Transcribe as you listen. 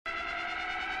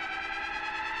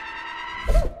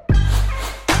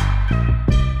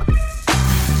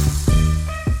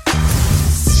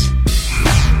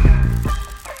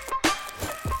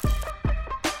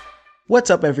What's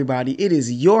up, everybody? It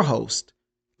is your host,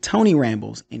 Tony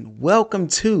Rambles, and welcome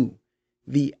to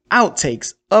the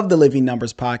Outtakes of the Living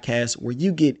Numbers podcast, where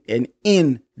you get an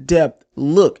in-depth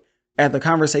look at the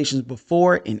conversations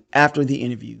before and after the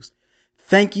interviews.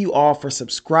 Thank you all for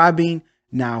subscribing.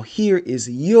 Now, here is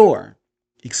your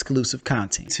exclusive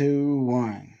content. 2,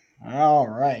 1. All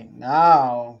right.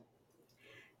 Now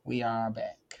we are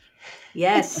back.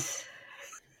 Yes.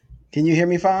 Can you hear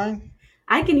me fine?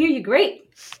 I can hear you great.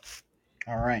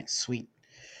 All right. Sweet.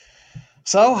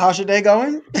 So, how's your day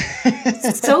going?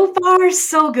 So far,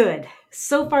 so good.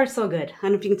 So far, so good. I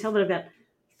don't know if you can tell, but I've got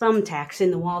thumbtacks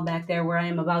in the wall back there where I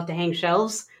am about to hang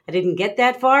shelves. I didn't get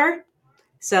that far.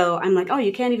 So I'm like, oh,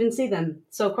 you can't even see them.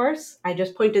 So, of course, I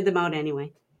just pointed them out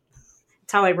anyway.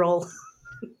 That's how I roll.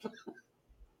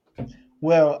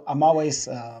 Well, I'm always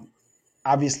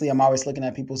obviously I'm always looking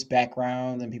at people's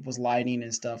background and people's lighting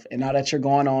and stuff. And now that you're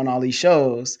going on all these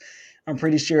shows, I'm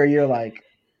pretty sure you're like,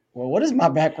 well, what does my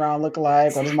background look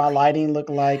like? What does my lighting look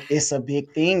like? It's a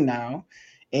big thing now.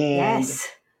 And Yes.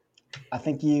 I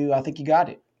think you got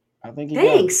it. I think you got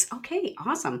it. Thanks. Okay,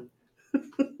 awesome.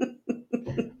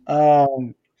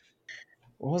 Um,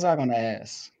 what was I gonna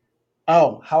ask?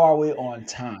 Oh, how are we on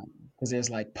time? Because there's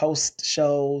like post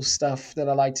show stuff that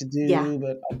I like to Yeah. do,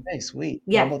 but okay, sweet.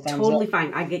 Yeah, Double thumbs up. totally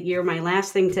fine. You're my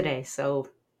last thing today. So,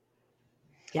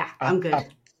 yeah, I, I'm I good.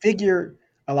 figure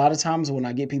a lot of times when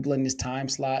I get people in this time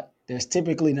slot, there's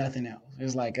typically nothing else.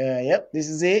 It's like, yep, this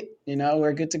is it.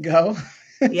 We're good to go.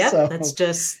 Yep, let's So,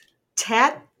 just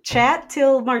chat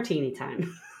till martini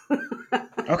time.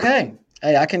 okay.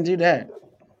 Hey, I can do that.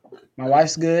 My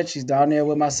wife's good. She's down there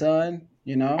with my son.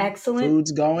 Excellent.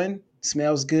 Food's going,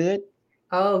 smells good.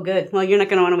 Oh, good. Well, you're not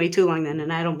going to want to wait too long then,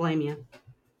 and I don't blame you.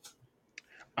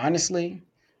 Honestly,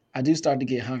 I do start to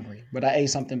get hungry, but I ate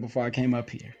something before I came up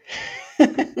here.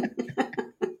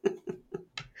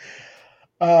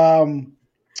 um,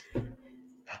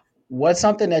 What's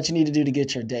something that you need to do to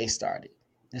get your day started?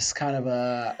 This is kind of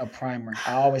a primer.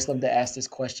 I always love to ask this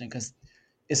question because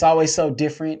it's always so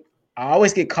different. I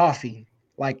always get coffee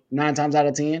like 9 times out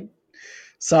of 10.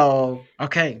 So,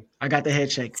 okay, I got the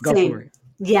head shake. Go for Same. it.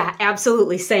 Yeah,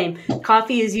 absolutely. Same.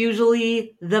 Coffee is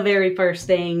usually the very first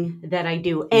thing that I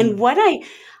do. And Mm.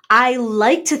 I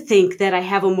like to think that I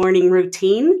have a morning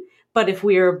routine, but if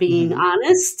we are being Hmm.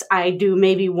 honest, I do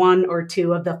maybe one or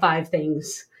two of the five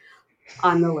things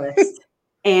on the list.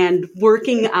 And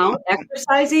working out,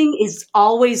 exercising is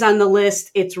always on the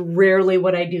list. It's rarely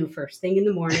what I do first thing in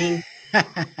the morning.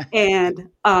 And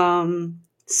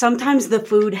sometimes the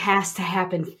food has to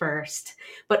happen first,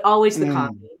 but always the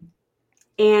coffee. Mm.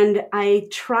 And I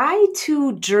try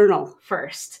to journal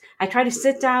first. I try to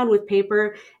sit down with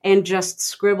paper and just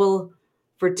scribble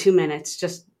for 2 minutes,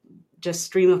 just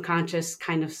stream of conscious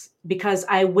kind of, because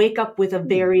I wake up with a Mm.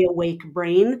 very awake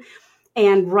brain,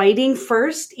 and writing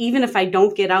first, even if I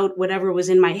don't get out whatever was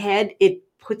in my head, it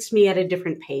puts me at a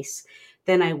different pace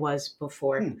than I was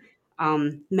before.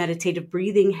 Mm. Meditative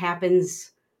breathing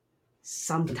happens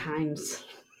sometimes,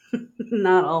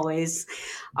 not always.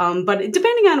 But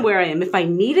depending on where I am, if I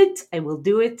need it, I will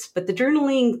do it. But the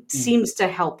journaling Mm. seems to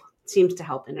help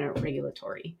in a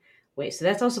regulatory way. So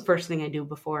that's also the first thing I do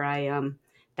before I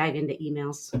dive into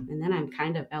emails. And then I'm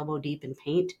kind of elbow deep in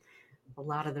paint a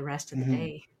lot of the rest of the Mhm.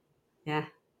 day. Yeah.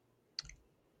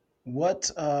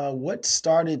 What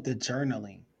started the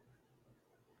journaling?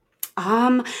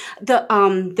 Um,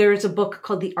 there's a book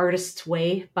called The Artist's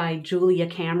Way by Julia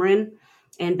Cameron,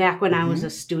 and back when I was a Hmm.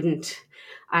 student,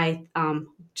 I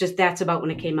just that's about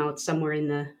when it came out somewhere in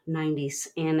the 90s,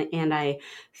 and I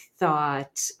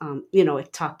thought,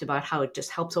 it talked about how it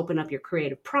just helps open up your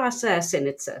creative process, and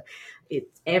it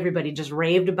everybody just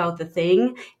raved about the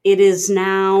thing. It is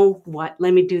now what?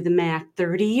 Let me do the math.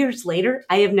 30 years later,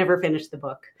 I have never finished the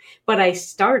book, but I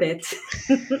start it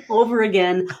over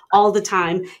again all the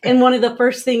time. And one of the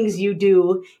first things you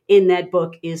do in that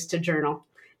book is to journal.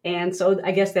 And so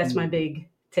I guess that's my Mm. big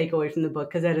takeaway from the book,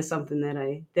 because that is something that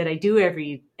I do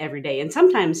every day. And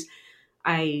sometimes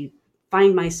I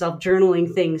find myself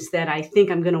journaling things that I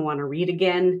think I'm going to want to read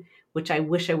again, which I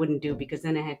wish I wouldn't do, because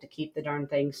then I have to keep the darn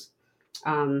things.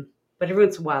 Um, but every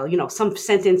once in a while, some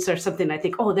sentence or something I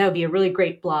think, oh, that would be a really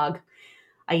great blog.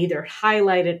 I either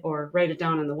highlight it or write it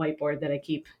down on the whiteboard that I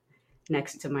keep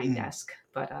next to my Mm. desk.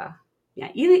 But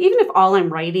yeah, even if all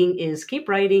I'm writing is keep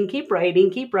writing, keep writing,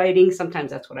 keep writing,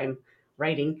 sometimes that's what I'm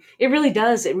writing. It really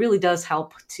does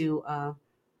help to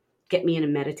get me in a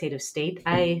meditative state.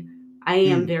 I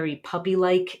am Mm. very puppy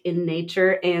like in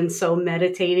nature, and so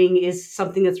meditating is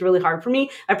something that's really hard for me.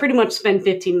 I pretty much spend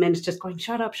 15 minutes just going,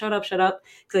 shut up, shut up, shut up,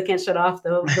 because I can't shut off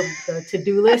the to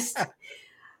do list.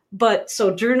 But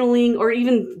so journaling or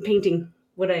even painting,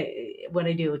 what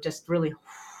I do just really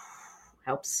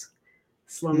helps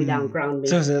slow me down, Mm. ground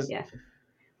So me. Yeah.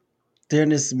 during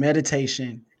this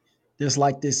meditation, there's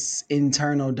like this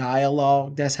internal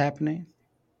dialogue that's happening.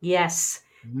 Yes.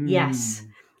 Yes. Mm.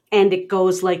 And it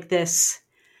goes like this.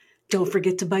 Don't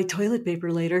forget to buy toilet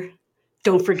paper later.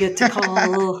 Don't forget to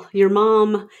call your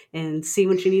mom and see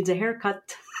when she needs a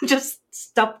haircut. Just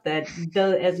stuff that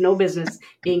has no business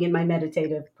being in my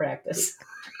meditative practice.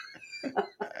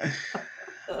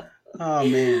 Oh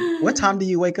man, what time do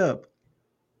you wake up?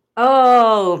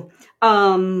 Oh,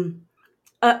 um,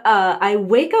 I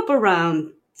wake up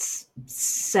around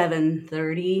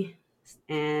 7:30,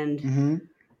 and Hmm.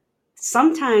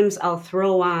 sometimes I'll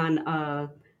throw on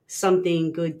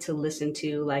something good to listen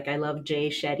to. Like I love Jay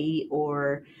Shetty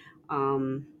or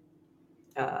um,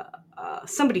 uh,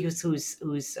 somebody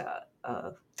who's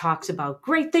talks about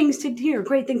great things to hear,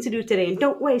 great things to do today, and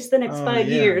don't waste the next Oh 5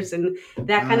 years yeah. and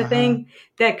that kind of Uh huh. thing.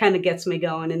 That kind of gets me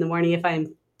going in the morning if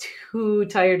I'm too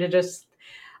tired to just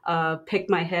pick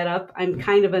my head up. I'm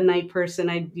kind of a night person.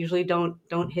 I usually don't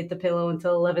hit the pillow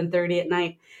until 11:30 at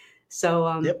night. So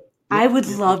Yep. I Yep. would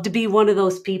Yep. Yep. love to be one of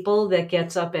those people that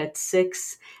gets up at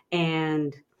 6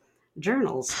 and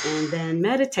journals and then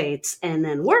meditates and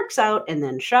then works out and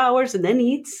then showers and then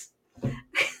eats.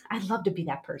 I'd love to be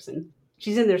that person.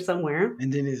 She's in there somewhere.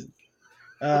 And then it's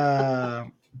uh.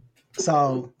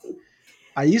 So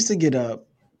I used to get up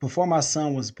before my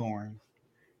son was born.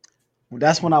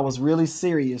 That's when I was really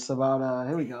serious about.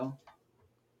 Here we go.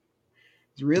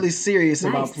 I was really serious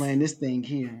about Nice. playing this thing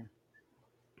here.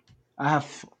 I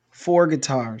have four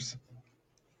guitars,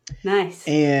 Nice.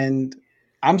 and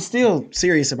I'm still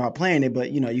serious about playing it.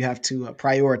 But you have to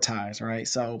prioritize, right?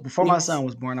 So before my Yes. son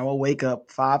was born, I would wake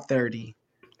up 5:30.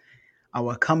 I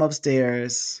would come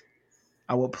upstairs.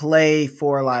 I would play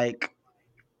for like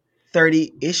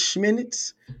 30-ish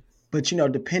minutes. But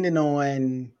depending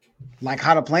on like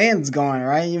how the plan's going,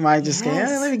 right? You might just go, let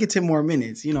Yes. me get 10 more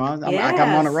minutes. I'm on a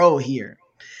Yes. roll here.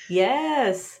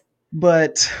 Yes.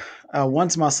 But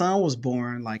once my son was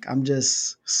born, like I'm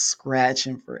just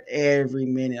scratching for every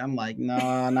minute. I'm like,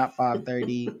 nah, not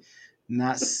 5:30,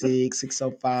 not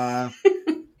 6:05.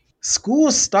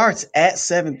 School starts at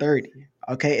 7:30.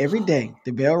 Okay, every day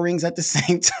the bell rings at the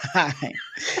same time.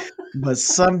 But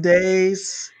some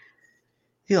days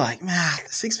you're like, man,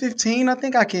 6:15. I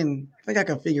think I can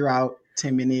figure out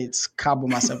 10 minutes, cobble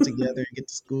myself together, and get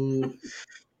to school.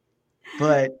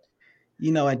 But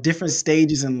at different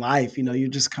stages in life, you're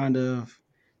just kind of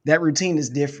that routine is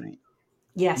different.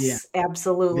 Yeah, Yes. very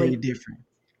Absolutely. different.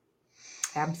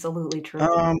 Absolutely true.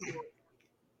 Um,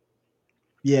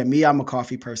 yeah, me, I'm a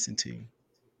coffee person too.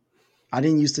 I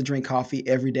didn't used to drink coffee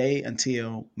every day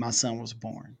until my son was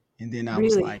born, and then I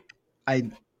was like, Really.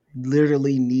 I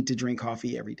literally need to drink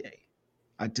coffee every day.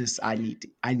 I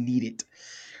need it.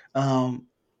 Um,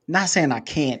 Not saying I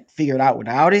can't figure it out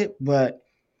without it, but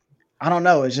I don't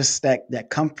know. It's just that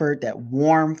comfort, that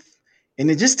warmth, and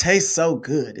it just tastes so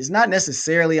good. It's not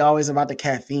necessarily always about the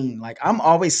caffeine. Like I'm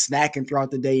always snacking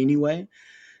throughout the day anyway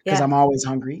because Yeah. I'm always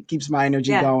hungry. Keeps my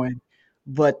energy Yeah. going.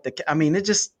 But it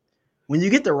just when you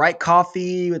get the right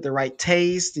coffee with the right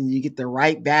taste and you get the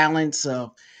right balance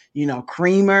of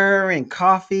creamer and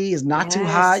coffee is not too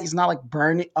hot. Yes. It's not like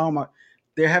burning. Oh my!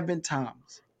 There have been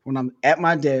times when I'm at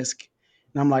my desk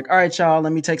and I'm like, all right, y'all,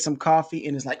 let me take some coffee,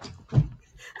 and it's like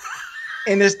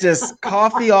and it's just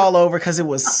coffee all over because it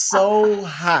was so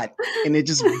hot and it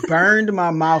just burned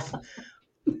my mouth.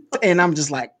 And I'm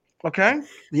just like, okay,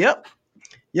 yep,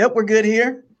 yep, we're good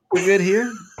here. We're good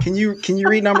here. Can you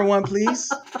read number one,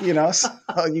 please?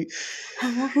 So you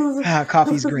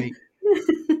coffee's great.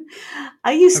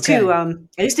 Okay.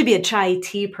 I used to be a chai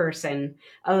tea person,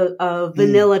 a Mm,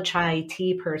 vanilla chai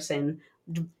tea person,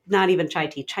 not even chai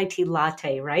tea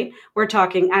latte, right? We're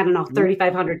talking, I don't know, yep.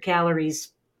 3,500 calories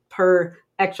per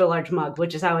extra large mug,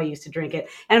 which is how I used to drink it.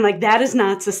 And I'm like, that is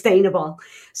not sustainable.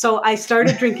 So I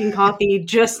started drinking coffee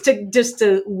just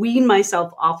to wean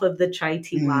myself off of the chai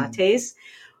tea Mm, lattes,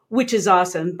 which is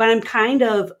awesome. But I kind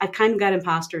of got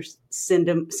imposter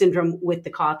syndrome with the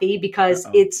coffee because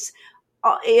uh-oh.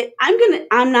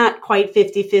 I'm not quite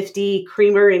 50-50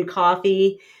 creamer and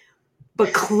coffee,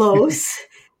 but close.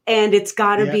 And it's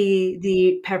got to Yep. be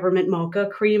the peppermint mocha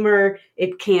creamer.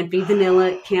 It can't be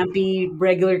vanilla. It can't be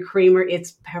regular creamer.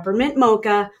 It's peppermint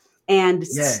mocha and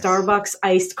Yes. Starbucks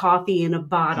iced coffee in a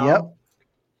bottle. Yep.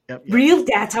 Yep. Yep. Real. Yep.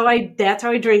 That's how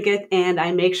I drink it. And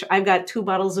I make sure I've got 2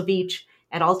 bottles of each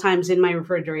at all times in my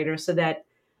refrigerator so that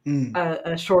Mm.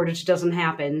 a shortage doesn't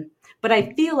happen. But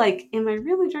I feel like, am I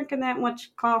really drinking that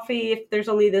much coffee if there's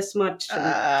only this much? And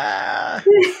Uh,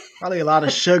 Probably a lot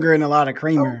of sugar and a lot of oh,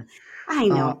 creamer. I Uh,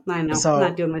 know, I know. I'm not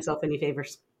so doing myself any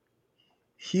favors.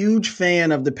 huge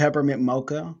fan of the peppermint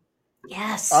mocha.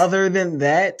 Yes. Other than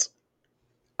that,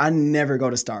 I never go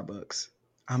to Starbucks.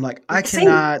 I'm like, I Same.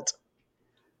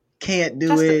 can't do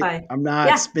it. Justify. I'm not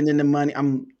Yeah. spending the money.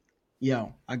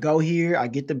 I go here, I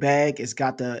get the bag. It's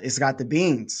got the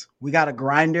beans. We got a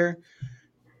grinder.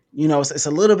 It's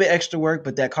a little bit extra work,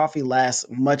 but that coffee lasts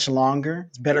much longer.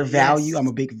 It's better value. Yes. I'm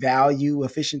a big value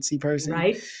efficiency person.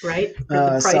 Right. Right. For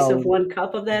the price of So one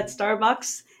cup of that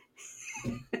Starbucks.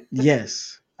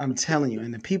 yes, I'm telling you.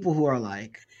 And the people who are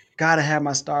like, gotta have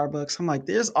my Starbucks. I'm like,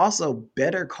 there's also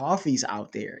better coffees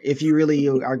out there if you really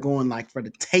are going like for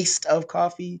the taste of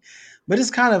coffee. But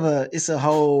it's a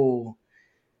whole,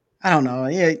 I don't know.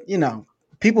 Yeah,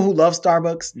 people who love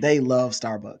Starbucks, they love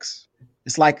Starbucks.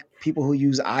 It's like people who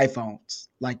use iPhones.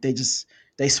 Like they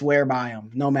swear by them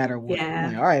no matter what. I'm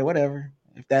like, Yeah. all right, whatever.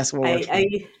 If that's what works I, for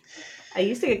you. I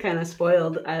used to get kind of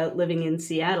spoiled living in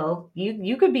Seattle.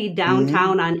 You could be Hmm.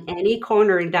 downtown on any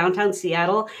corner in downtown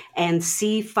Seattle and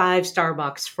see five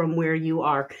Starbucks from where you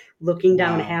are, looking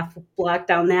down Wow. half block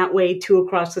down that way, two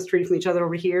across the street from each other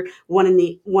over here, one in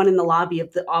the lobby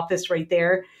of the office right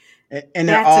there. And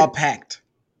they're That's all a packed.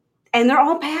 and they're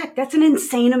all packed. That's an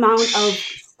insane amount of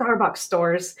Starbucks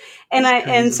stores. And It's and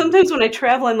crazy. sometimes when I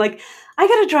travel, I'm like, I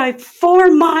gotta drive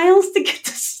 4 miles to get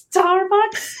to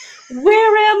Starbucks.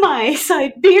 Where am I?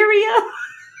 Siberia?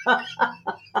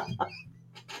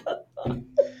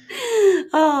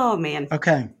 Oh man.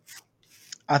 Okay.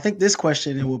 I think this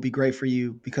question will be great for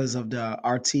you because of the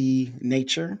RT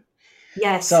nature.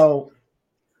 Yes. So,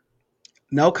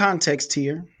 no context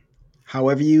here.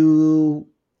 However, you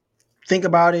think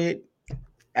about it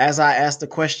as I ask the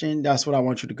question, that's what I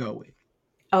want you to go with.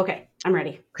 Okay, I'm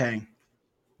ready. Okay.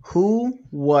 Who,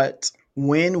 what,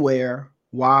 when, where,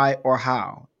 why, or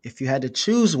how? If you had to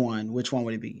choose one, which one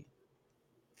would it be?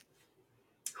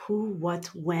 Who, what,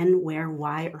 when, where,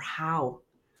 why, or how?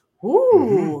 Hmm.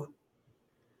 Ooh,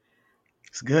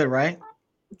 It's good, right?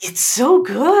 it's so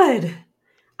good.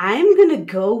 I'm gonna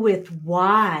go with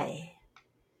why.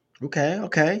 Okay.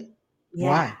 Okay.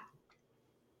 Yeah.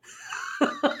 Why?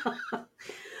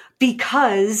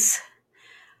 Because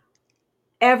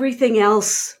everything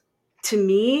else to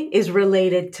me is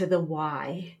related to the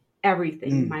why.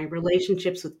 Everything, Mm, my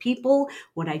relationships with people,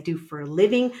 what I do for a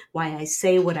living, why I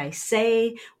say what I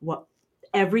say, what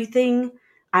everything.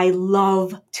 I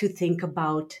love to think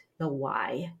about the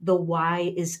why. The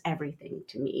why is everything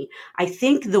to me. I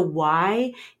think the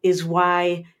why is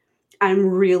why I'm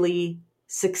really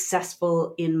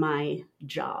successful in my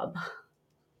job.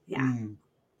 Yeah. mm.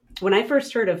 When I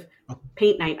first heard of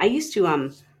paint night, I used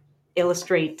to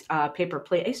illustrate paper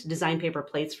plate. I used to design paper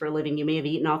plates for a living. You may have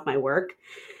eaten off my work.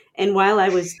 And while I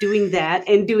was doing that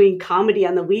and doing comedy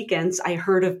on the weekends, I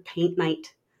heard of paint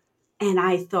night. And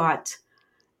I thought,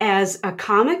 as a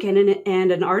comic and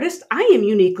an artist, I am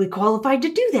uniquely qualified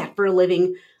to do that for a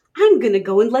living. I'm going to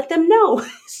go and let them know.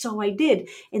 So I did.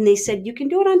 And they said, you can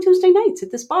do it on Tuesday nights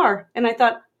at this bar. And I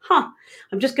thought,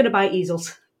 I'm just going to buy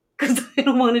easels because I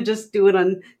don't want to just do it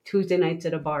on Tuesday nights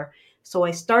at a bar. So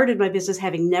I started my business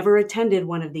having never attended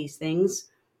one of these things.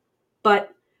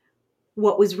 But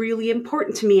what was really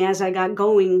important to me as I got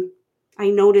going, I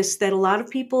noticed that a lot of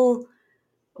people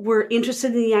were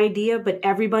interested in the idea, but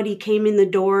everybody came in the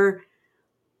door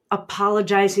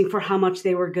apologizing for how much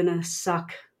they were going to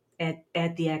suck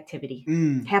at the activity.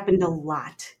 Mm. Happened a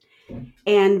lot.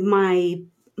 And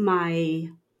my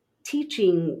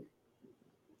teaching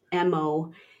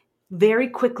MO very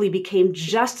quickly became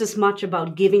just as much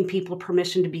about giving people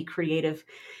permission to be creative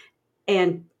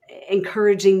and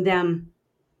encouraging them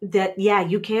that, yeah,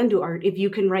 you can do art. If you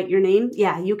can write your name,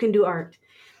 yeah, you can do art.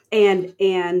 And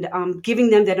giving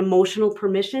them that emotional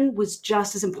permission was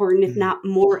just as important, if Mm. not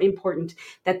more important,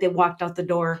 that they walked out the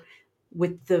door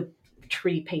with the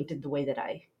tree painted the way that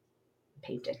I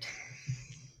paint it.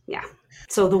 Yeah.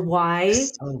 So the why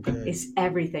So good. is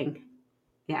everything.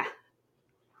 Yeah.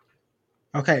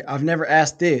 Okay, I've never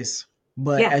asked this,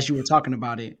 but Yeah. as you were talking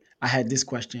about it, I had this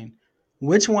question.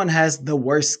 Which one has the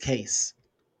worst case?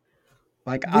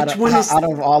 Like Which one is out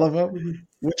of all of them,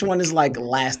 which one is like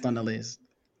last on the list?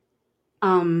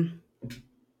 um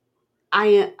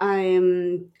I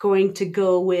am going to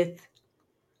go with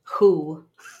who.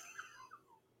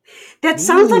 That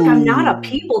sounds like I'm not a Ooh,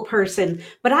 people person,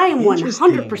 but I am interesting.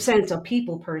 100% a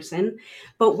people person.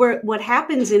 But what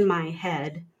happens in my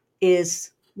head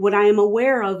is what I am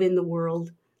aware of in the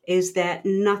world is that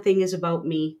nothing is about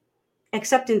me.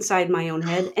 except inside my own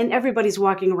head, and everybody's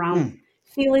walking around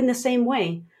feeling the same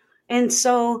way. And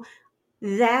so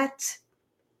that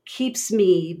keeps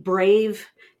me brave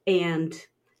and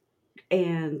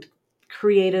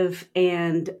creative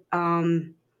and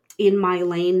in my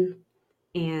lane.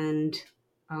 And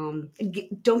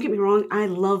don't get me wrong, I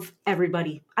love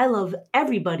everybody.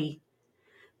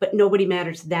 But nobody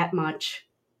matters that much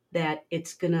that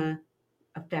it's gonna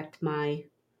affect my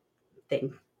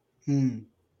thing.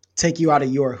 Take you out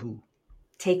of your who.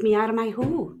 Take me out of my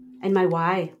who and my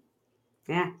why.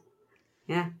 Yeah.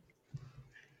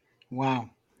 Wow.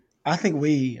 I think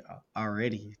we are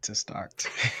ready to start.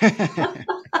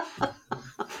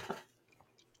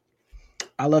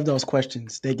 I love those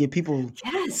questions. They get people,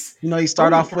 Yes. you Oh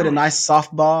start my off with a gosh. nice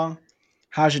softball.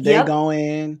 How's your day Yep.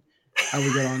 going? Are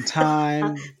we good on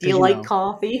time? Do you Because, like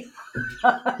coffee?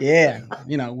 yeah,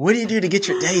 what do you do to get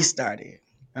your day started?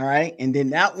 All right. And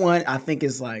then that one I think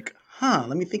is like, let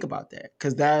me think about that.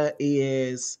 Because that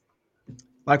is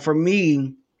like for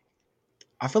me,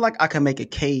 I feel like I can make a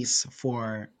case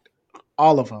for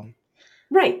all of them.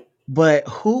 Right. But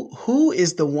who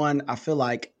is the one I feel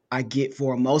like I get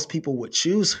for most people would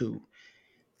choose who?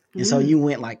 And so you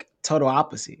went like total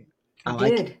opposite. I I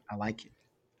like it. did. I like it.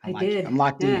 I I like it. did. I'm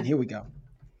locked in. Yeah. Here we go.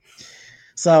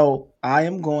 So I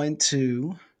am going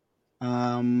to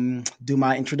do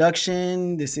my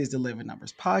introduction. This is the Living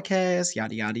Numbers podcast,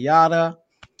 yada, yada, yada.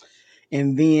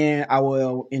 And then I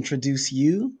will introduce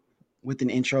you with an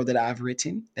intro that I've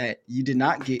written that you did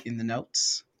not get in the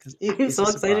notes because it I'm is so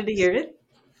a excited to surprise. hear it.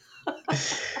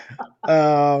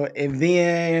 And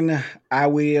then I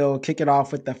will kick it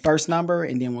off with the first number,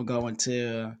 and then we'll go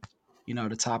into,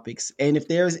 the topics. And if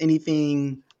there's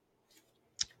anything,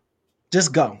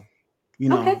 just go.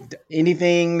 Okay.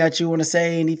 Anything that you want to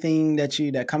say, anything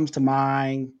that comes to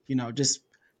mind, just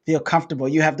feel comfortable.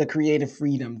 You have the creative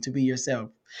freedom to be yourself.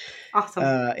 Awesome.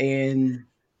 And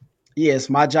yeah, it's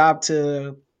my job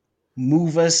to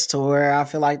move us to where I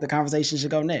feel like the conversation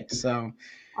should go next. So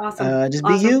Awesome. just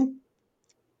be Awesome. you.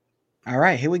 All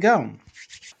right, here we go.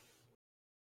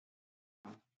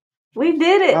 We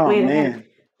did it. Oh Wait, man.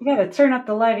 I gotta turn up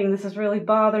the lighting. This is really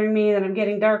bothering me that I'm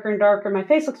getting darker and darker. My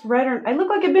face looks redder. I look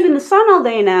like I've been in the sun all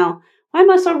day now. Why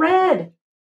am I so red?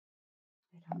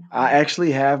 I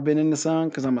actually have been in the sun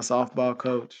because I'm a softball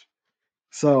coach.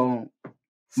 So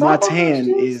my Softball coach tan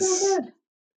too? So is, good.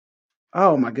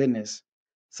 oh my goodness.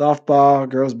 Softball,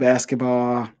 girls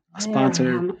basketball. I There I sponsored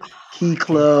am. Oh, Key I get it.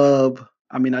 Club.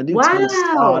 I mean, I do toast.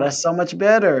 Oh, Wow. that's so much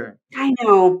better. I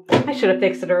know. I should have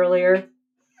fixed it earlier.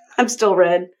 I'm still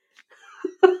red.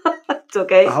 It's I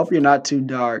okay. hope you're not too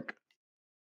dark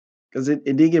because it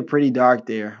did get pretty dark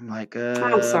there. I'm like,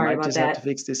 I'm sorry might about just have to that.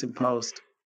 fix this in post.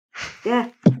 Yeah.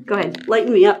 Go ahead.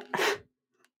 Lighten me up.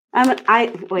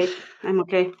 Wait. I'm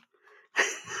okay.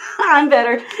 I'm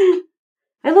better.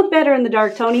 I look better in the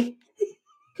dark, Tony.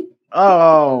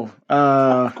 Oh,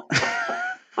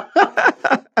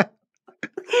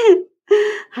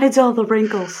 Hides all the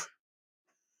wrinkles.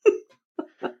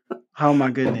 oh my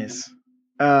goodness.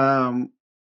 Um,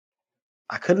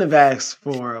 I couldn't have asked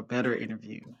for a better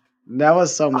interview. That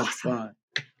was so much Awesome. fun.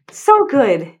 So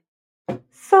good.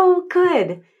 So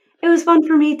good. It was fun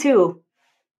for me too.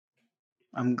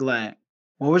 I'm glad.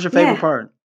 What was your favorite Yeah.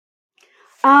 part?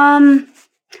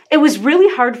 It was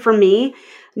really hard for me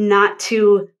not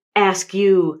to ask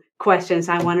you questions.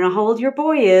 I want to know how old your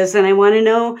boy is, and I want to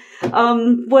know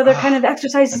what other kind of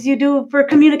exercises you do for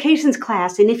communications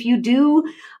class, and if you do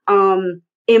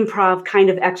improv kind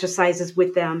of exercises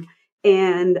with them,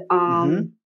 and all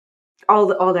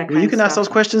that Well, kind you of can ask stuff. those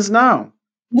questions now.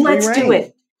 Free Let's do reign.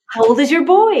 it. How old is your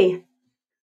boy?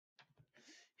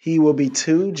 He will be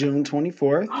 2 June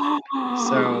 24th.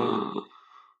 So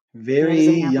That very is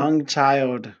a handful. young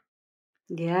child.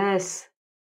 Yes.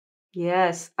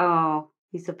 Yes. Oh,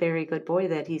 he's a very good boy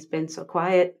that he's been so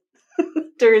quiet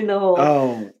during the whole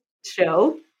Oh,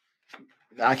 show.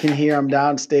 I can hear him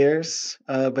downstairs,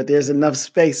 but there's enough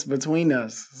space between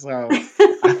us. So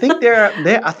I think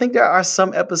there are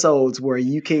some episodes where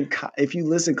you can, if you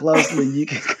listen closely, you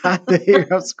can kind of hear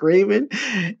him screaming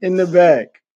in the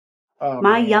back. Oh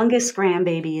My man, youngest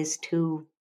grandbaby is 2.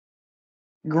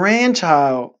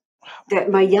 grandchild. Oh my That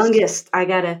my goodness. youngest,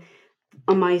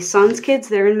 my son's kids,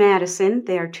 they're in Madison.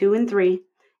 They are 2 and 3.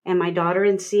 And my daughter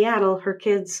in Seattle, her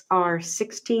kids are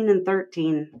 16 and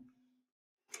 13.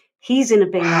 He's in a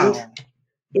band. Wow.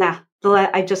 Yeah.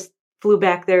 I just flew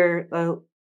back there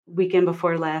weekend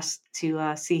before last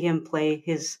to see him play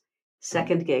his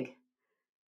second gig. Get out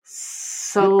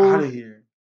So of here.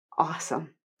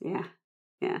 awesome. Yeah.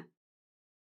 Yeah.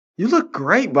 You look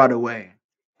great, by the way.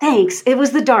 Thanks. It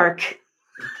was the dark.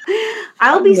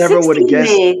 I'll I be never would 60 have in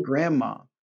guessed May. grandma.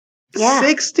 Yeah.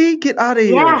 60? Get out of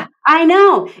Yeah. here. I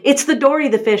know. It's the Dory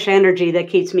the fish energy that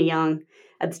keeps me young.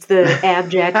 It's the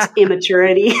abject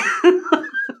immaturity.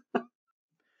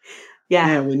 Yeah.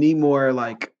 Man, we need more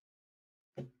like,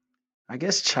 I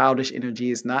guess childish energy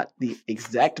is not the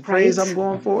exact phrase Right? I'm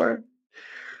going for,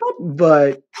 But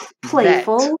but that.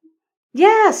 playful.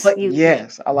 Yes. But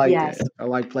yes, I like Yes. that. I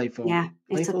like playful. Yeah.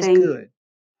 It's a Playful's thing. good.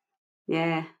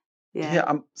 Yeah. Yeah.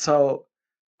 Yeah, so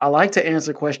I like to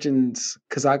answer questions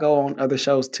because I go on other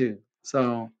shows too.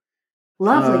 So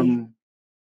Lovely. um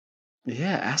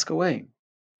yeah, ask away.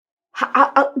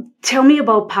 Tell me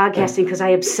about podcasting because I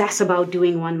obsess about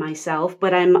doing one myself,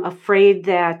 but I'm afraid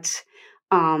that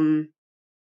um,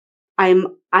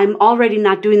 I'm already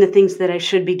not doing the things that I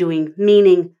should be doing,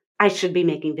 meaning I should be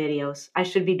making videos. I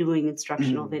should be doing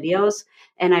instructional Mm. videos,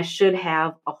 and I should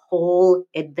have a whole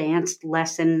advanced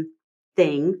lesson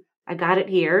thing. I got it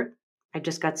here. I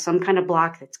just got some kind of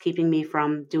block that's keeping me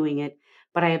from doing it,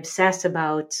 but I obsess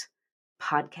about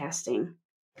podcasting.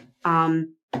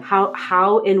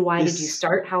 How and why did you It's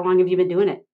start? How long have you been doing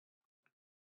it?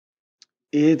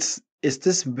 it's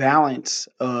this balance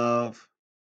of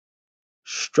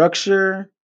structure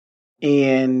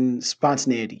and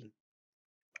spontaneity,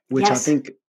 which I Yes.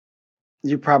 think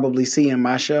you probably see in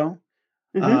my show.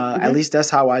 Mhm, At mhm. least that's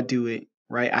how I do it,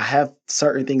 right? I have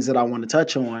certain things that I want to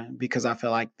touch on because I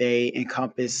feel like they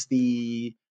encompass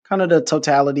the kind of the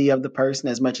totality of the person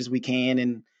as much as we can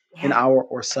in an Yeah. hour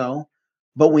or so.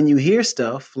 But when you hear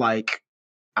stuff like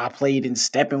I played in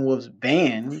Steppenwolf's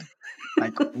band,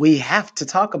 like we have to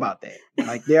talk about that.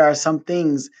 Like there are some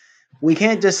things we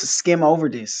can't just skim over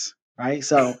this, right?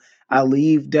 So I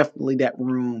leave definitely that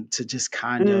room to just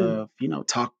kind Mm, of,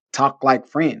 talk like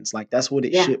friends. Like that's what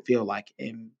it yeah, should feel like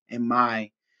in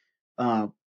my uh,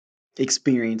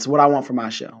 experience, what I want for my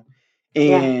show.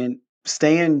 yeah, And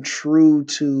staying true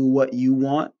to what you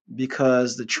want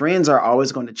because the trends are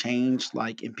always going to change,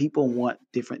 like, and people want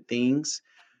different things.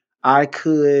 I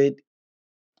could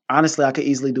Honestly, I could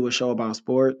easily do a show about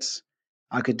sports.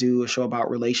 I could do a show about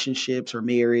relationships or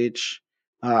marriage.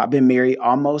 I've been married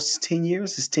almost 10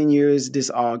 years. It's 10 years this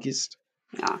August.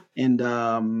 yeah, And,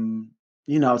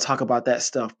 talk about that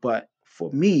stuff. But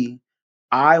for me,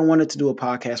 I wanted to do a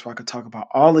podcast where I could talk about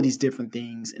all of these different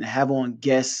things and have on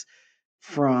guests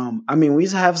we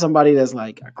used to have somebody that's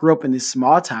like, I grew up in this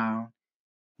small town,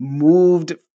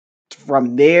 moved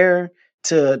from there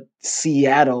to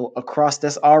Seattle across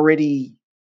there's already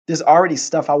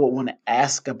stuff I would want to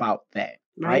ask about that,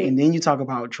 right? And right. then you talk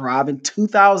about driving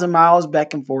 2,000 miles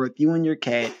back and forth, you and your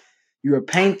cat, you're a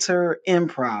painter,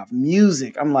 improv,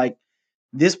 music. I'm like,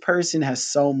 this person has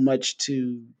so much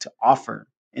to offer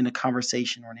in a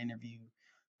conversation or an interview.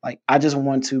 Like I just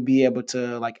want to be able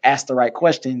to like ask the right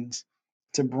questions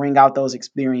to bring out those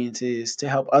experiences to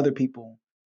help other people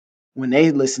when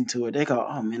they listen to it, they go,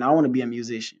 "Oh man, I want to be a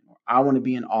musician, or I want to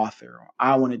be an author, or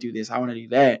I want to do this, I want to do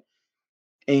that."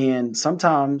 And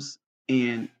sometimes,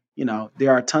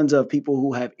 there are tons of people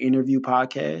who have interview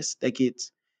podcasts that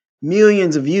gets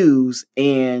millions of views,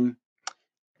 and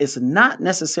it's not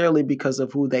necessarily because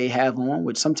of who they have on,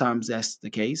 which sometimes that's the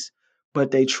case,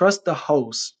 but they trust the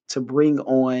host to bring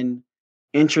on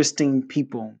interesting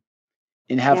people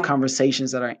and have Yeah,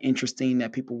 conversations that are interesting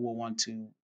that people will want to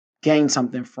gain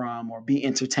something from or be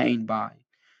entertained by.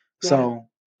 yeah, So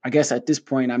I guess at this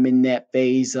point, I'm in that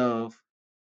phase of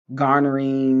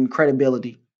garnering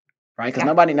credibility, right? Because yeah.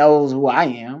 nobody knows who I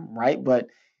am, right? But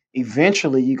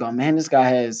eventually you go, man, this guy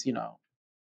has,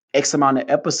 X amount of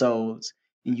episodes.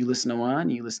 And you listen to one,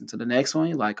 you listen to the next one,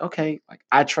 you're like, okay, like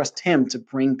I trust him to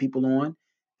bring people on,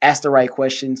 ask the right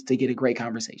questions to get a great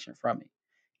conversation from it.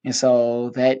 And so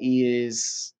that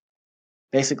is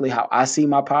basically how I see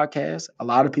my podcast. A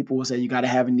lot of people will say you got to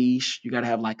have a niche, you got to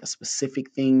have like a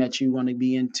specific thing that you want to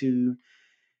be into.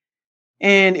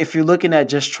 And if you're looking at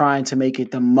just trying to make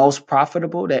it the most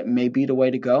profitable, that may be the way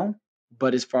to go.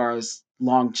 But as far as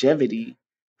longevity,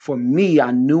 for me,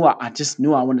 I just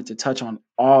knew I wanted to touch on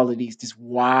all of this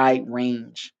wide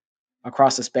range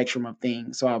across the spectrum of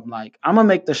things. So I'm like, I'm gonna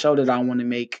make the show that I want to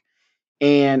make,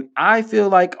 and I feel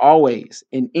like always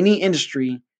in any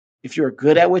industry, if you're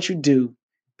good at what you do,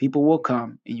 people will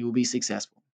come and you will be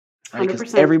successful. Right? Because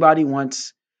 100%. everybody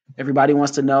wants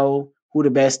to know who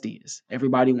the best is.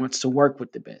 Everybody wants to work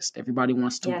with the best. Everybody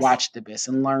wants to Yes. watch the best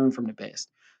and learn from the best.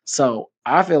 So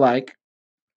I feel like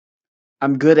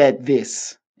I'm good at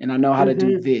this and I know how to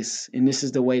do Mhm. this. And this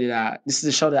is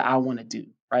the show that I want to do.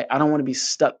 Right. I don't want to be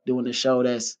stuck doing a show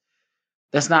that's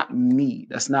not me.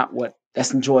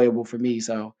 That's enjoyable for me.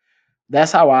 So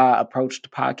that's how I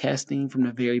approached podcasting from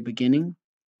the very beginning,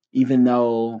 even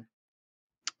though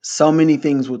So many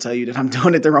things will tell you that I'm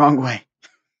doing it the wrong way.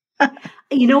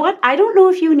 You know what? I don't know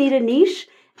if you need a niche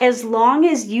as long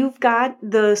as you've got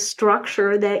the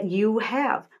structure that you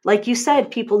have. Like you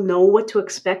said, people know what to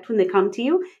expect when they come to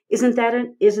you. Isn't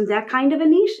that kind of a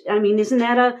niche? I mean, isn't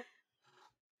that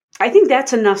I think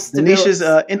that's enough The niche is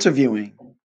stability. interviewing.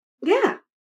 Yeah.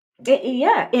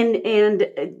 Yeah, and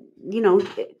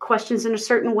questions in a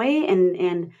certain way,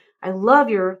 and I love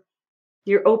your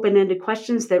open-ended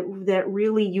questions that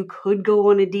really you could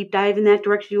go on a deep dive in that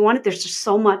direction you want it. There's just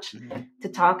so much to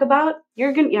talk about.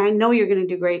 I know you're gonna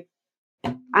do great.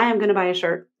 I am gonna buy a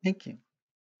shirt. Thank you.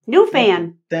 New Thank you.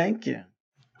 fan. Thank you.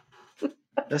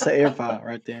 That's an air file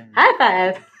right there. High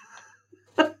five.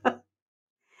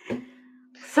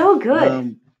 So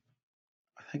good.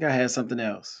 I think I had something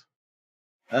else.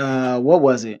 What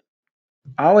was it?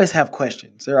 I always have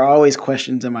questions. There are always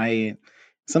questions in my head.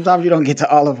 Sometimes you don't get to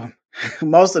all of them.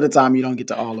 Most of the time, you don't get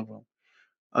to all of them.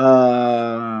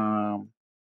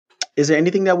 Is there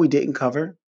anything that we didn't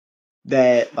cover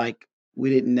that like we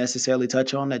didn't necessarily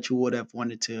touch on that you would have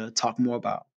wanted to talk more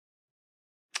about?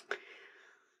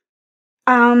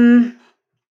 Um,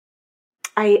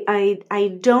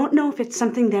 I don't know if it's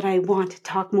something that I want to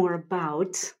talk more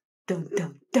about. Dun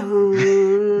dun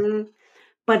dun.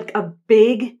 But a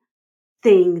big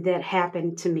thing that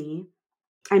happened to me,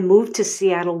 I moved to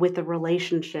Seattle with a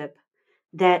relationship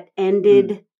that Mm.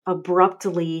 ended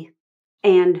abruptly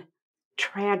and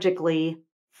tragically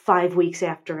 5 weeks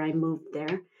after I moved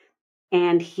there.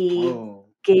 And he Whoa.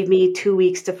 gave me 2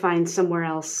 weeks to find somewhere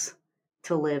else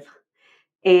to live.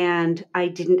 And I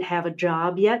didn't have a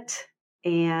job yet.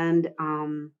 And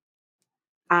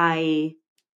I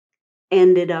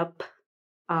ended up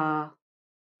uh,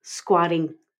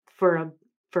 squatting for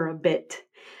a bit,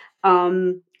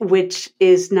 which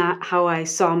is not how I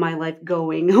saw my life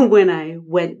going when I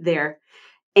went there.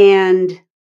 And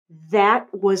that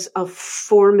was a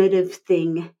formative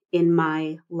thing in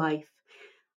my life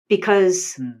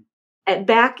because Mm.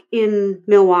 back in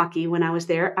Milwaukee when I was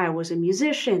there, I was a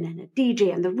musician and a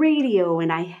DJ on the radio,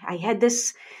 and I had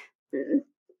this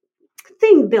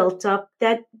thing built up,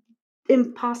 that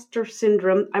imposter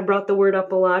syndrome. I brought the word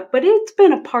up a lot, but it's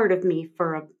been a part of me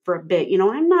for a bit.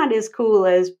 I'm not as cool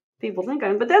as people think I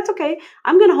am, but that's okay.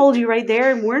 I'm going to hold you right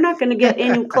there, and we're not going to get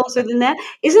any closer than that.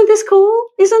 Isn't this cool?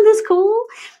 Isn't this cool?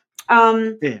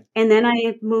 Yeah. And then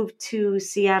I moved to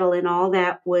Seattle, and all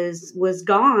that was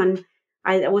gone.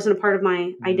 That wasn't a part of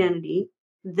my Mm. identity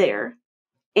there.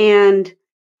 And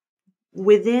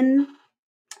within,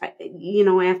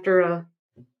 after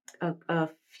a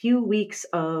few weeks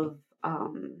of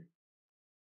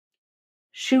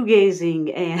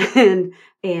shoegazing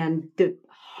and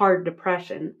hard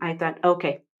depression, I thought,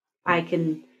 okay, I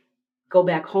can go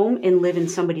back home and live in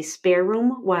somebody's spare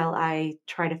room while I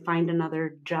try to find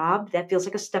another job. That feels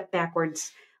like a step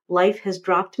backwards. Life has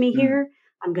dropped me Mm. here.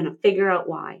 I'm going to figure out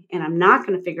why. And I'm not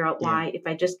going to figure out Yeah. why if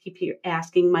I just keep here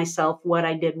asking myself what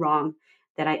I did wrong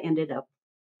that I ended up,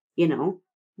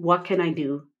 what can I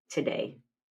do today?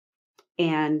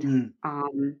 And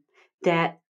Mm.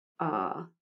 that uh,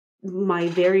 my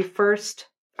very first,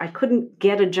 I couldn't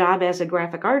get a job as a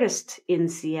graphic artist in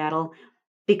Seattle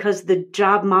because the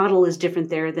job model is different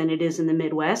there than it is in the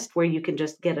Midwest, where you can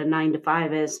just get a 9 to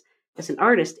 5 as an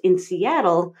artist. In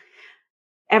Seattle,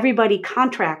 everybody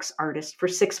contracts artists for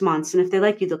 6 months, and if they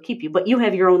like you, they'll keep you. But you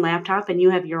have your own laptop and you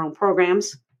have your own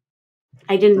programs.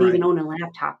 I didn't even Right. own a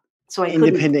laptop, so I couldn't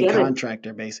Independent get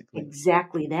contractor, basically.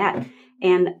 exactly that.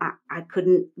 And I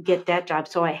couldn't get that job,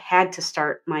 so I had to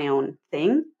start my own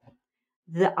thing.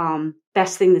 The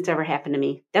best thing that's ever happened to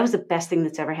me. That was the best thing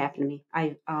that's ever happened to me.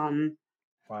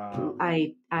 Wow.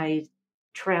 I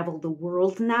travel the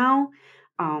world now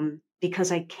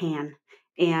because I can,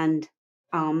 and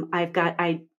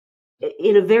I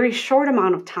in a very short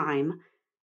amount of time,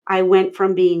 I went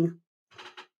from being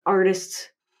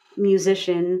artist,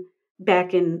 musician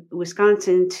back in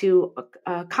Wisconsin to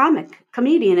a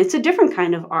comedian. It's a different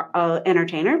kind of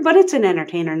entertainer, but it's an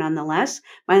entertainer nonetheless.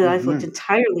 My life looked Mm-hmm.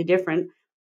 entirely different,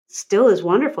 still as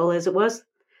wonderful as it was.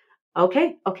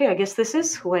 Okay, I guess this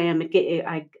is who I am.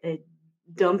 I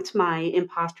dumped my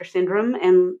imposter syndrome,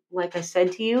 and like I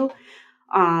said to you,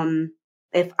 um,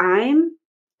 if I'm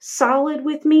solid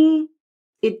with me,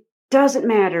 it doesn't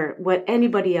matter what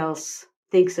anybody else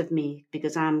thinks of me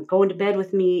because I'm going to bed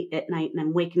with me at night and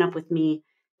I'm waking up with me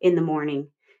in the morning,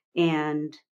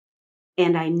 and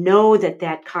I know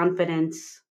that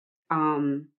confidence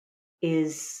um,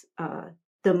 is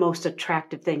the most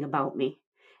attractive thing about me.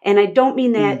 And I don't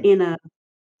mean that Mm. in a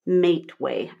mate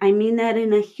way. I mean that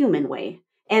in a human way.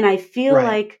 And I feel Right.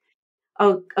 like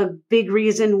a big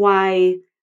reason why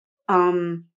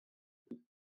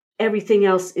everything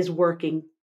else is working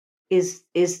is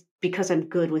because I'm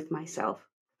good with myself.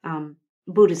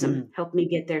 Buddhism Mm. helped me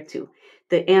get there too.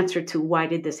 The answer to why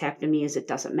did this happen to me is it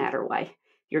doesn't matter why.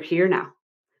 You're here now.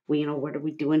 What are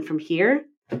we doing from here?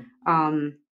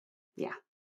 Yeah.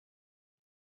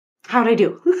 How'd I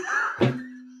do?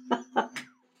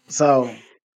 So,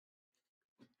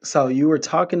 so you were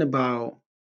talking about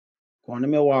going to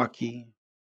Milwaukee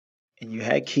and you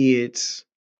had kids,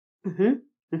 hmm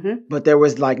hmm but there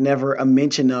was like never a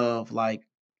mention of like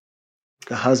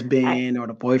the I, husband or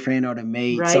the boyfriend or the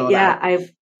mate. right. So Yeah.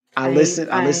 I listen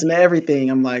to everything.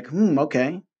 I'm like,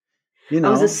 okay, I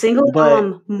was a single but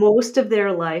mom most of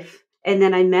their life. And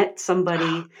then I met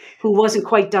somebody who wasn't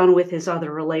quite done with his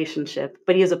other relationship,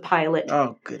 but he is a pilot.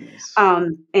 oh goodness.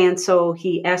 And so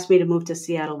he asked me to move to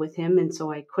Seattle with him. And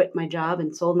so I quit my job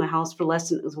and sold my house for less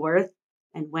than it was worth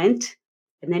and went.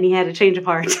 And then he had a change of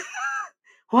heart.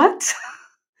 What?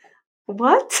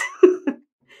 What?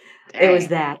 It was Dang.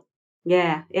 that.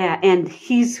 Yeah, yeah. And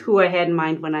he's who I had in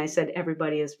mind when I said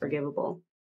everybody is forgivable.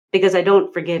 Because I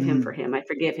don't forgive him for Mm, him. I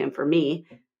forgive him for me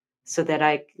so that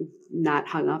I not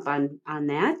hung up on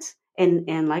that.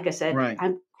 And like I said, right.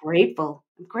 I'm grateful.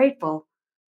 I'm grateful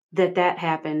that that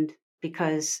happened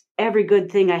because every good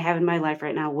thing I have in my life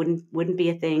right now wouldn't be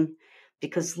a thing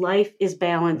because life is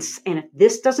balance. And if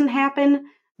this doesn't happen,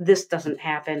 this doesn't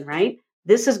happen, right?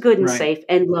 This is good and Right. safe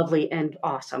and lovely and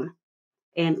awesome.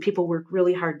 And people work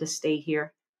really hard to stay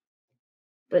here.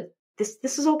 But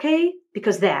this is okay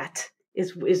because that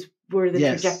is where the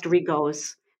Yes. trajectory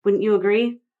goes. Wouldn't you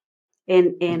agree?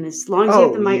 And as long as you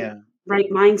have Oh the yeah. right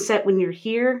mindset when you're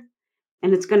here,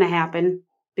 and it's going to happen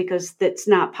because it's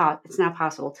not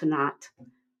possible to not.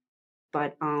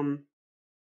 But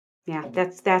yeah,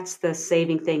 that's the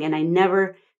saving thing.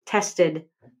 And tested.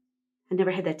 I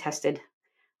never had that tested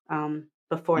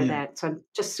before Yeah. that. So I'm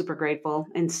just super grateful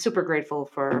and super grateful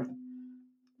for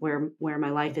where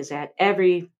my life is at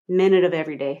every minute of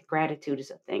every day. Gratitude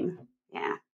is a thing.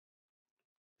 Yeah.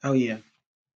 Oh yeah.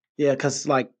 Yeah. Cause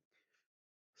like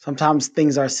sometimes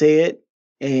things are said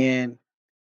and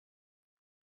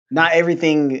not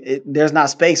everything, there's not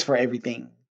space for everything,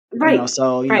 Right.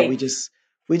 so, Right. we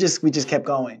just kept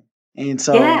going. And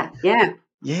so, Yeah. Yeah.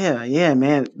 yeah, yeah,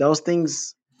 man, those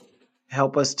things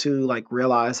help us to like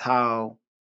realize how,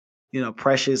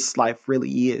 precious life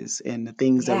really is and the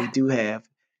things that we Yeah. do have.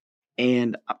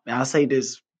 And I'll say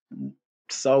this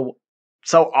so,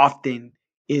 so often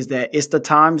is that it's the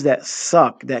times that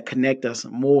suck that connect us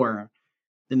more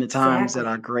than the times that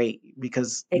are Exactly. great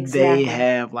because they Exactly.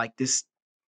 have like this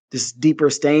deeper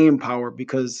staying power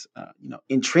because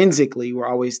intrinsically we're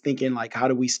always thinking like how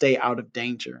do we stay out of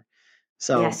danger,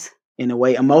 so Yes. in a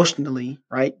way emotionally,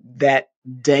 right, that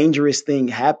dangerous thing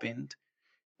happened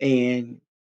and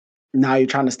now you're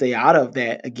trying to stay out of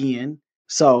that again,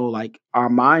 so like our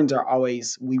minds are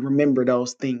always, we remember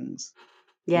those things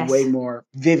way Yes. more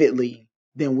vividly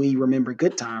than we remember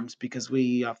good times because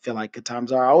we feel like good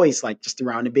times are always like just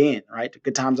around the bend, right, the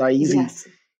good times are easy, Yes.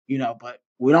 but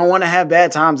we don't want to have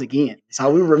bad times again. So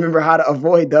we remember how to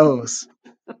avoid those.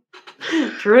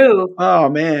 True. Oh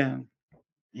man.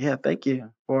 Yeah, thank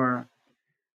you for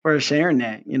sharing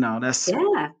that. That's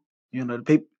Yeah.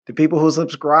 the people who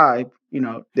subscribe,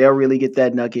 they'll really get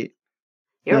that You're nugget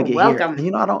here.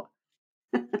 welcome. I don't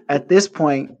at this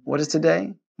point, what is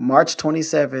today? March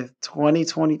 27th,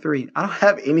 2023. I don't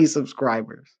have any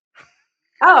subscribers.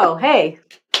 Oh, hey,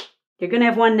 you're going to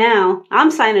have one now.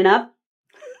 I'm signing up.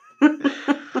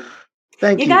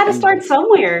 Thank You you, got to start Anjl.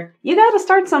 somewhere. You got to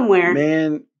start somewhere.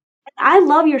 Man, I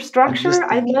love your just structure.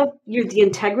 I thank love you. the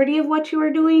integrity of what you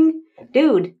are doing.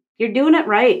 Dude, you're doing it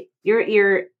right.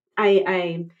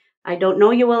 I don't know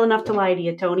you well enough to lie to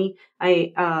you, Tony.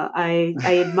 I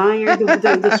admire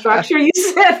the structure you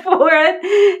set for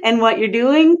it and what you're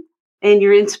doing, and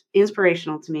you're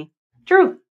inspirational to me.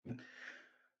 True.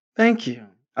 Thank you.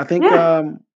 I think Yeah.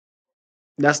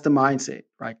 that's the mindset,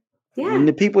 right? When Yeah.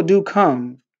 the people do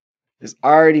come, it's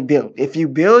already built. If you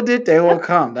build it, they will Yep.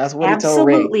 come. That's what he told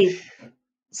Ray. Absolutely.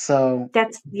 So,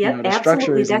 Yep, the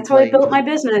structure absolutely. is in That's how I built place. my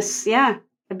business. Yeah.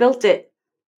 I built it.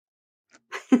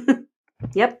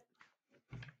 Yep.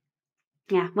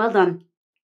 Yeah. Well done.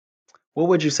 What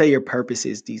would you say your purpose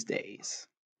is these days?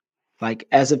 Like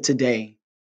as of today,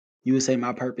 you would say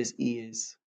my purpose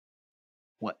is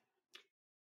what?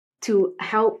 To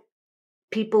help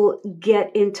people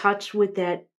get in touch with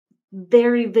that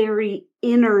very, very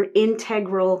inner,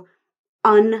 integral,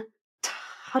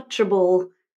 untouchable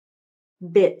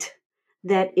bit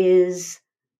that is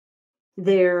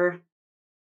their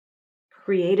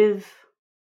creative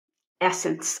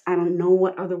essence. I don't know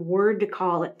what other word to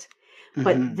call it,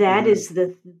 But Mhm, that mhm, is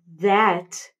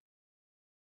that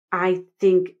I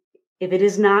think if it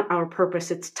is not our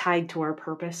purpose, it's tied to our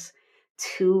purpose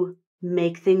to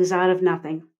make things out of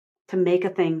nothing, to make a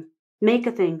thing,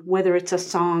 whether it's a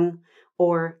song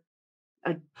or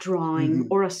a drawing mhm.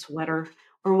 or a sweater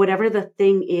or whatever the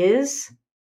thing is.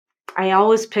 I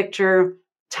always picture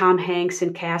Tom Hanks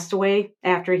in Castaway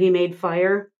after he made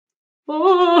fire.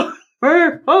 Oh,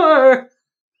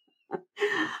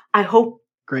 I hope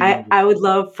Great movie. I would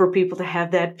love for people to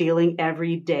have that feeling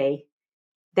every day.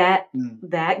 That Mm.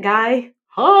 that guy,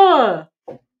 huh?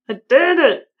 I did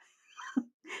it.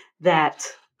 That.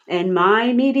 And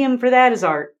my medium for that is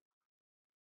art.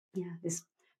 Yeah, is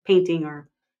painting or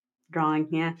drawing.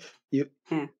 Yeah. You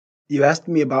Yeah. you asked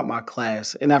me about my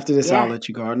class, and after this, I'll Yeah. let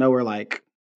you go. I know we're like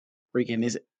freaking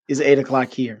is 8 o'clock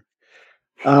here.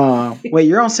 Wait,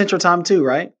 you're on Central Time too,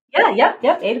 right? Yeah,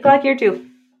 yep. 8 o'clock here too.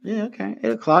 Yeah, okay,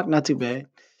 8 o'clock, not too bad.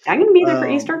 I'm gonna be there for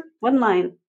Um, Easter. One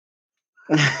line.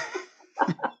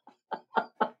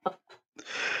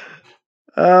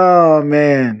 oh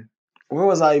man, where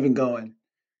was I even going?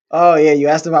 Oh yeah, you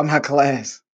asked about my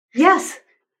class, Yes.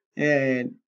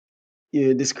 and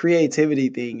yeah, this creativity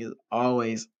thing is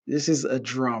always this is a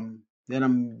drum that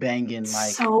I'm banging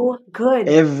like So good.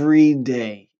 every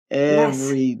day, Yes.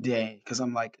 every day, because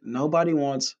I'm like nobody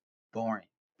wants boring.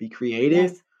 Be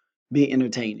creative, Yes. be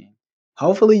entertaining.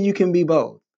 Hopefully, you can be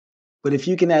both. But if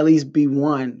you can at least be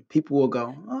one, people will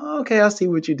go, oh, okay, I see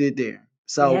what you did there.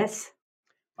 So Yes.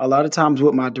 a lot of times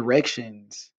with my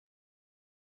directions,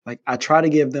 like I try to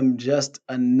give them just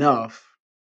enough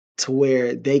to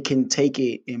where they can take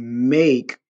it and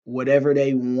make whatever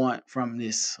they want from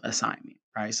this assignment,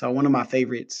 right? So one of my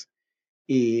favorites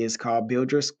is called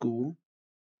Build Your School,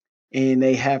 and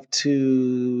they have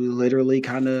to literally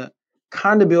kind of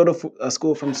build a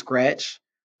school from scratch.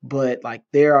 But like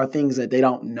there are things that they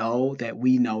don't know that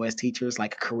we know as teachers,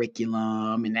 like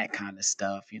curriculum and that kind of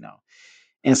stuff, you know.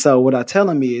 And so what I tell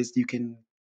them is you can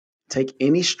take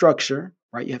any structure,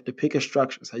 right? You have to pick a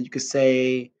structure. So you could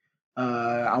say,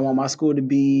 I want my school to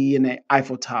be in the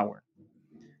Eiffel Tower.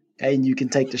 Okay, and you can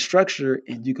take the structure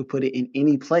and you can put it in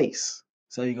any place.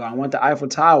 So you go, I want the Eiffel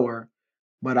Tower,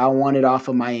 but I want it off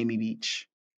of Miami Beach.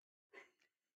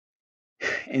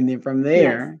 And then from Yes.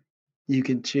 there, you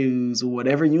can choose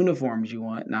whatever uniforms you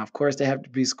want. Now, of course, they have to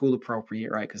be school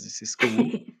appropriate, right? Because this is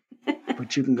school.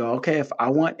 But you can go, okay, if I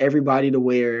want everybody to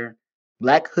wear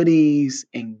black hoodies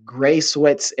and gray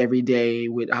sweats every day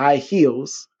with high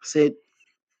heels, I said,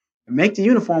 make the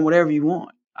uniform whatever you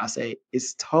want. I say,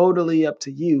 it's totally up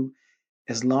to you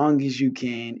as long as you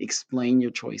can explain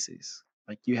your choices.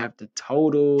 Like you have the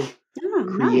total Oh,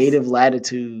 nice. creative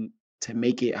latitude to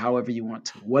make it however you want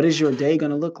to. What is your day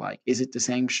going to look like? Is it the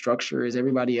same structure as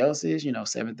everybody else's,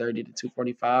 7:30 to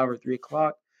 2:45 or 3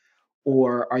 o'clock?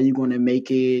 Or are you going to make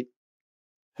it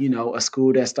a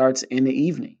school that starts in the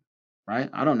evening, right?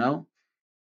 I don't know.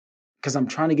 Because I'm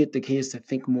trying to get the kids to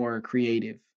think more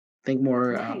creative, think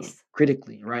more Nice.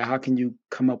 critically, right? How can you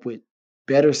come up with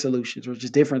better solutions or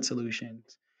just different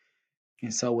solutions?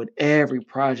 And so with every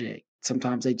project,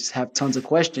 sometimes they just have tons of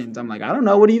questions. I'm like, I don't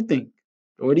know. What do you think?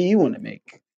 What do you want to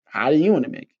make? How do you want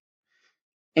to make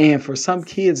it? And for some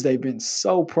kids, they've been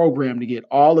so programmed to get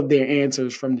all of their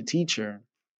answers from the teacher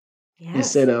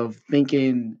instead Yes. of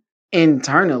thinking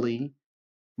internally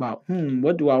about,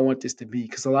 what do I want this to be?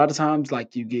 Because a lot of times,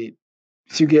 like you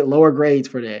get lower grades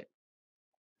for that.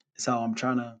 So I'm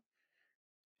trying to,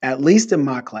 at least in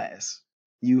my class,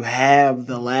 you have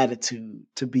the latitude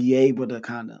to be able to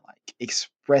kind of like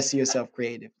express yourself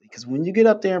creatively. Because when you get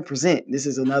up there and present, this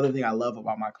is another thing I love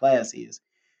about my class is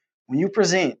when you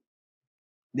present,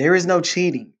 there is no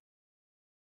cheating,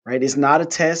 right? It's not a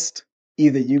test.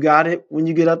 Either you got it when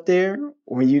you get up there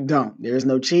or you don't. There is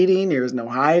no cheating. There is no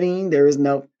hiding. There is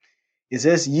no It's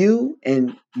just you,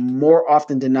 and more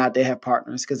often than not, they have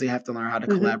partners because they have to learn how to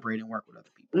Mhm. collaborate and work with other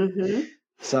people. Mhm.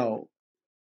 So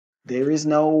there is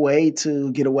no way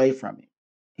to get away from it.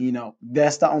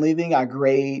 That's the only thing I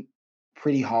grade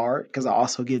pretty hard because I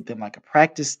also give them like a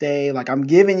practice day. Like I'm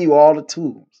giving you all the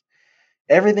tools.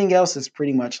 Everything else is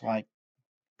pretty much like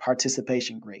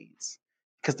participation grades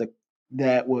because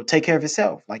that will take care of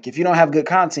itself. Like if you don't have good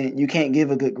content, you can't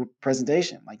give a good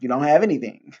presentation. Like you don't have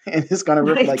anything, and it's going to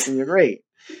reflect Right. in your grade.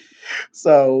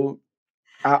 So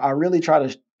I really try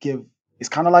to give. It's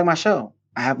kind of like my show.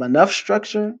 I have enough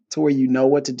structure to where you know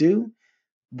what to do,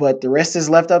 but the rest is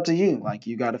left up to you. Like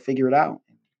you got to figure it out.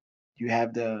 You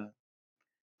have the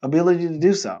ability to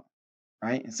do so,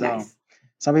 right? And so Nice.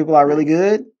 some people are really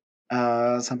Nice.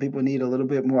 good. Some people need a little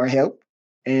bit more help,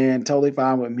 and totally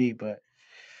fine with me. But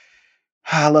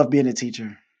I love being a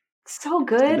teacher. So It's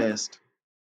the good. best.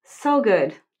 So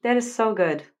good. That is so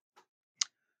good.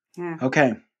 Yeah.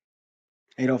 Okay.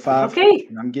 8:05. Okay.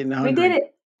 I'm getting We hungry. did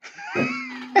it.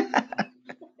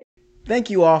 Thank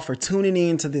you all for tuning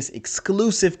in to this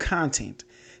exclusive content.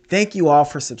 Thank you all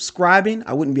for subscribing.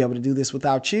 I wouldn't be able to do this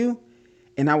without you.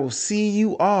 And I will see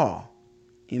you all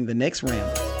in the next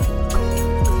round.